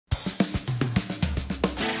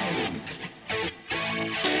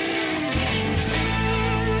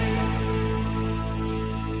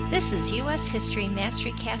This is U.S. History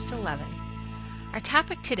Mastery Cast 11. Our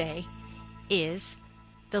topic today is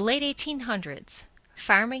the late 1800s,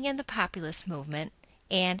 farming and the populist movement,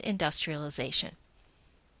 and industrialization.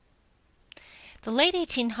 The late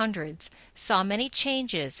 1800s saw many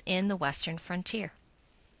changes in the western frontier.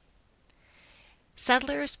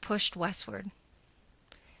 Settlers pushed westward.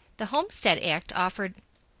 The Homestead Act offered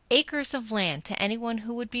acres of land to anyone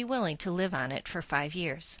who would be willing to live on it for 5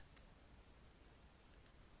 years.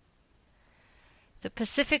 The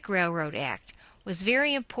Pacific Railroad Act was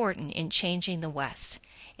very important in changing the West.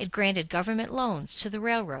 It granted government loans to the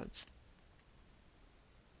railroads.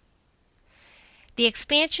 The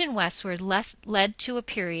expansion westward led to a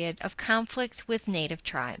period of conflict with native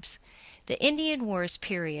tribes. The Indian Wars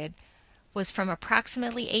period was from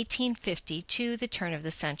approximately 1850 to the turn of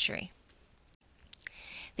the century.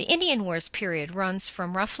 The Indian Wars period runs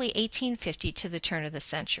from roughly 1850 to the turn of the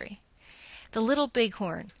century. The Little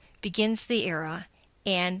Bighorn begins the era,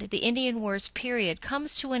 and the Indian Wars period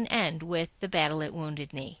comes to an end with the Battle at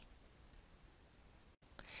Wounded Knee.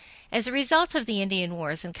 As a result of the Indian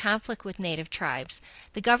Wars and conflict with native tribes,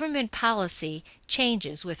 the government policy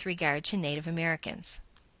changes with regard to Native Americans.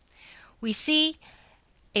 We see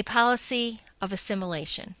a policy of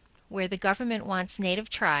assimilation, where the government wants native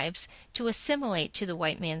tribes to assimilate to the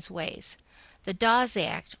white man's ways. The Dawes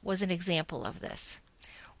Act was an example of this.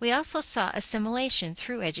 We also saw assimilation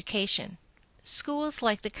through education. Schools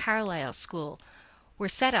like the Carlisle School were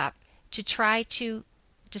set up to try to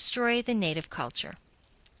destroy the native culture.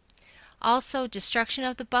 Also, destruction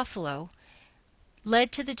of the buffalo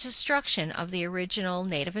led to the destruction of the original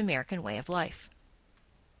Native American way of life.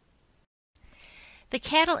 The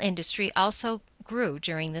cattle industry also grew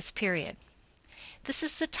during this period. This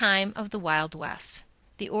is the time of the Wild West,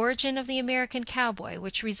 the origin of the American cowboy,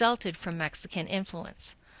 which resulted from Mexican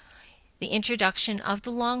influence. The introduction of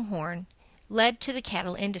the longhorn led to the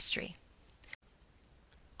cattle industry.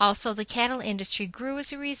 Also, the cattle industry grew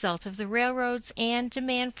as a result of the railroads and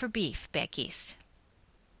demand for beef back east.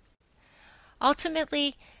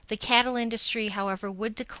 Ultimately, the cattle industry, however,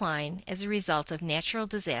 would decline as a result of natural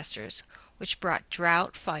disasters, which brought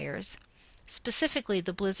drought, fires. Specifically,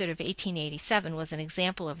 the blizzard of 1887 was an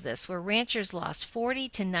example of this, where ranchers lost 40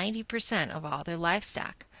 to 90% of all their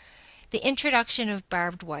livestock. The introduction of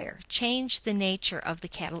barbed wire changed the nature of the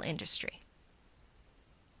cattle industry.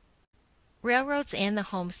 Railroads and the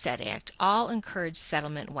Homestead Act all encouraged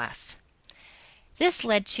settlement west. This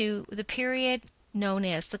led to the period known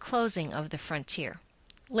as the closing of the frontier.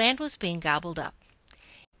 Land was being gobbled up.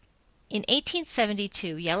 In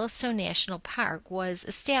 1872, Yellowstone National Park was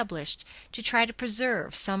established to try to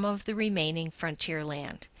preserve some of the remaining frontier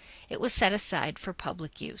land. It was set aside for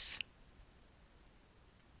public use.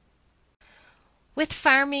 With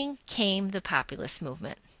farming came the populist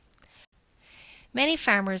movement. Many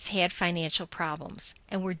farmers had financial problems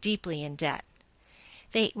and were deeply in debt.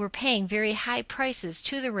 They were paying very high prices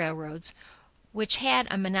to the railroads, which had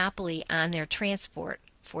a monopoly on their transport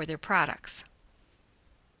for their products.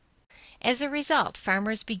 As a result,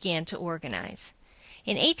 farmers began to organize.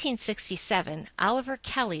 In 1867, Oliver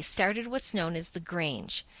Kelly started what's known as the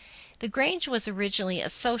Grange. The Grange was originally a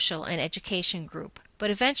social and education group, but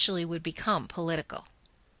eventually would become political.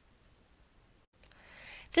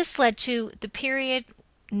 This led to the period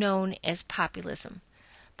known as populism.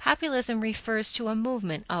 Populism refers to a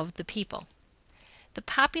movement of the people. The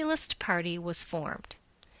Populist Party was formed.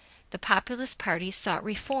 The Populist Party sought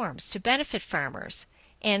reforms to benefit farmers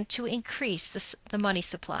and to increase the money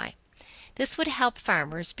supply. This would help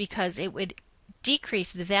farmers because it would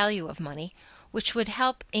decrease the value of money, which would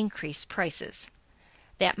help increase prices.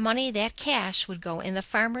 That money, that cash, would go in the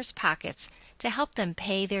farmers' pockets to help them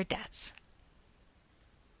pay their debts.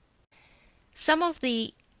 Some of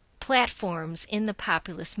the platforms in the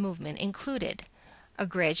populist movement included a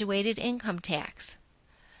graduated income tax,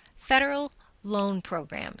 federal loan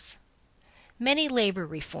programs, many labor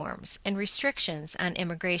reforms, and restrictions on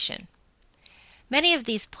immigration. Many of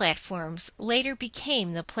these platforms later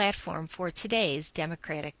became the platform for today's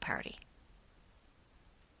Democratic Party.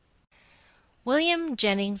 William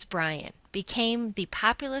Jennings Bryan became the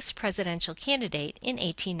populist presidential candidate in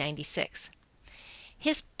 1896.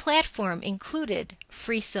 His platform included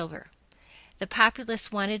free silver. The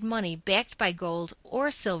populists wanted money backed by gold or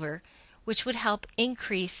silver, which would help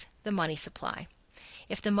increase the money supply.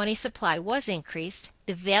 If the money supply was increased,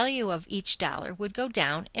 the value of each dollar would go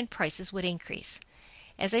down and prices would increase.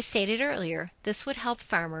 As I stated earlier, this would help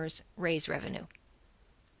farmers raise revenue.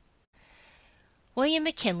 William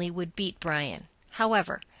McKinley would beat Bryan.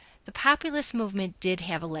 However, the populist movement did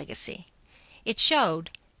have a legacy. It showed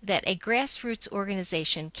that a grassroots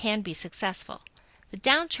organization can be successful. The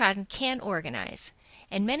downtrodden can organize,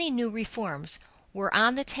 and many new reforms were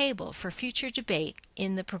on the table for future debate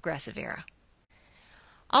in the Progressive era.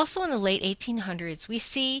 Also in the late 1800s, we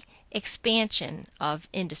see expansion of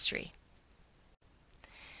industry.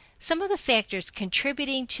 Some of the factors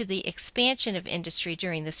contributing to the expansion of industry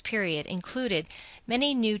during this period included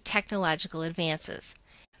many new technological advances.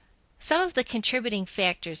 Some of the contributing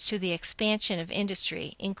factors to the expansion of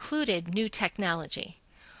industry included new technology.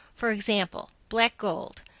 For example, black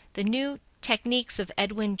gold, the new techniques of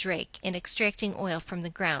Edwin Drake in extracting oil from the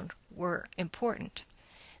ground were important.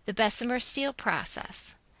 The Bessemer steel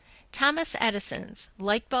process, Thomas Edison's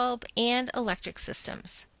light bulb and electric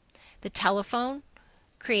systems, the telephone,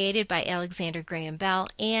 created by Alexander Graham Bell,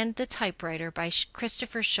 and the typewriter by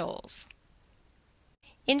Christopher Sholes.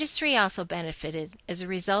 Industry also benefited as a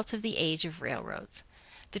result of the age of railroads.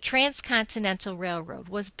 The Transcontinental Railroad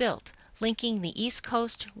was built, linking the East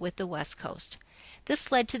Coast with the West Coast.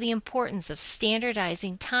 This led to the importance of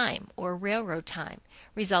standardizing time, or railroad time,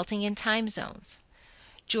 resulting in time zones.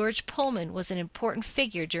 George Pullman was an important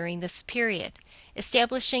figure during this period,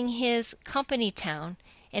 establishing his company town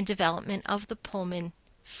and development of the Pullman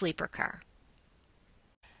sleeper car.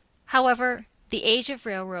 However, the age of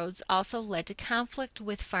railroads also led to conflict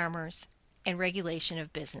with farmers and regulation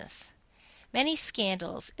of business. Many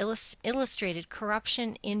scandals illustrated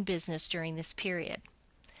corruption in business during this period.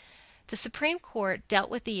 The Supreme Court dealt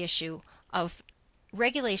with the issue of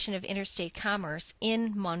regulation of interstate commerce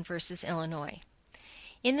in Munn v. Illinois.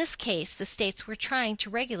 In this case, the states were trying to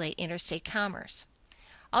regulate interstate commerce.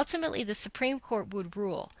 Ultimately, the Supreme Court would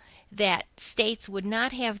rule that states would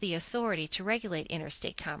not have the authority to regulate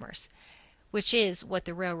interstate commerce, which is what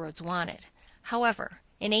the railroads wanted. However,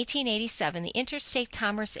 in 1887, the Interstate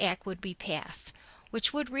Commerce Act would be passed,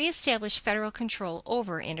 which would reestablish federal control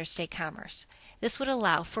over interstate commerce. This would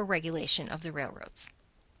allow for regulation of the railroads.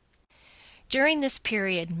 During this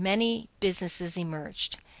period, many businesses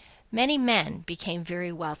emerged. Many men became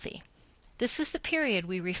very wealthy. This is the period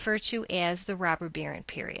we refer to as the robber baron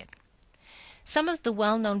period. Some of the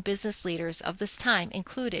well-known business leaders of this time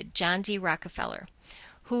included John D. Rockefeller,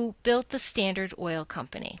 who built the Standard Oil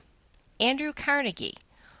Company; Andrew Carnegie,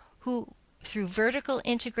 who, through vertical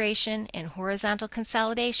integration and horizontal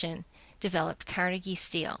consolidation, developed Carnegie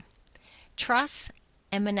Steel. Trusts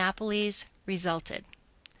and monopolies resulted.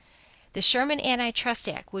 The Sherman Antitrust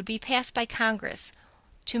Act would be passed by Congress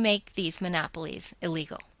to make these monopolies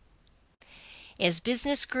illegal. As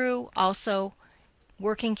business grew, also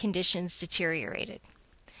working conditions deteriorated.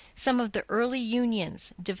 Some of the early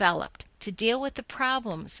unions developed to deal with the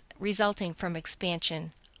problems resulting from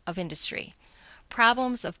expansion of industry,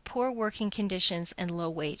 problems of poor working conditions and low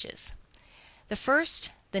wages. The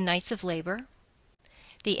first, the Knights of Labor,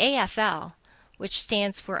 the AFL, which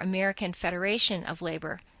stands for American Federation of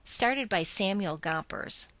Labor, started by Samuel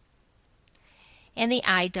Gompers, and the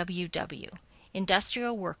IWW,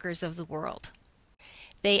 Industrial Workers of the World.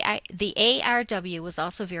 The ARW was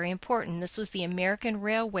also very important. This was the American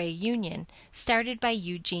Railway Union, started by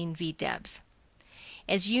Eugene V. Debs.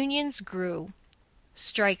 As unions grew,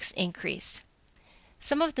 strikes increased.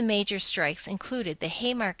 Some of the major strikes included the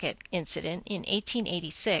Haymarket Incident in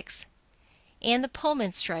 1886 and the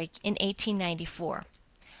Pullman Strike in 1894.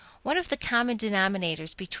 One of the common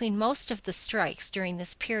denominators between most of the strikes during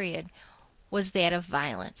this period was that of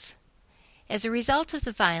violence. As a result of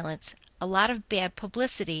the violence, a lot of bad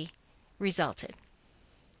publicity resulted.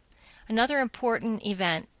 Another important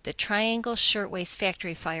event, the Triangle Shirtwaist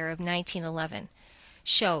Factory Fire of 1911,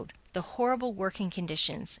 showed the horrible working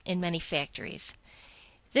conditions in many factories.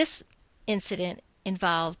 This incident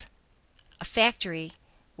involved a factory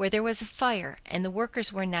where there was a fire and the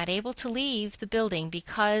workers were not able to leave the building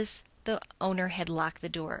because the owner had locked the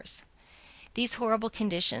doors. These horrible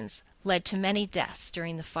conditions led to many deaths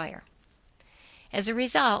during the fire. As a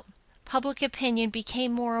result, public opinion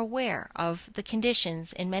became more aware of the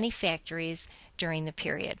conditions in many factories during the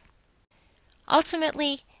period.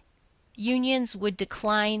 Ultimately, unions would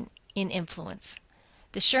decline in influence.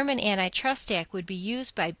 The Sherman Antitrust Act would be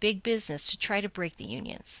used by big business to try to break the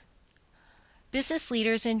unions. Business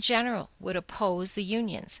leaders in general would oppose the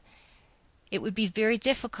unions. It would be very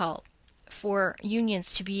difficult for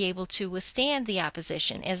unions to be able to withstand the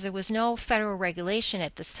opposition, as there was no federal regulation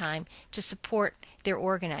at this time to support their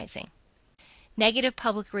organizing. Negative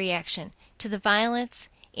public reaction to the violence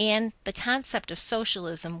and the concept of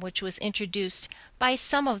socialism, which was introduced by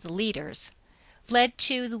some of the leaders, led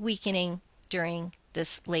to the weakening during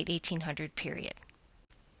this late 1800 period.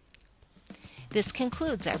 This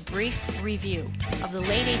concludes our brief review of the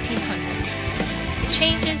late 1800s, the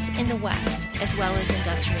changes in the West, as well as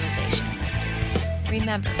industrialization.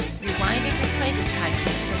 Remember, rewind and replay this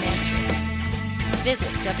podcast for mastery. Visit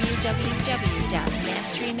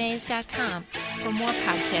www.masterymaze.com for more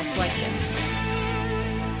podcasts like this.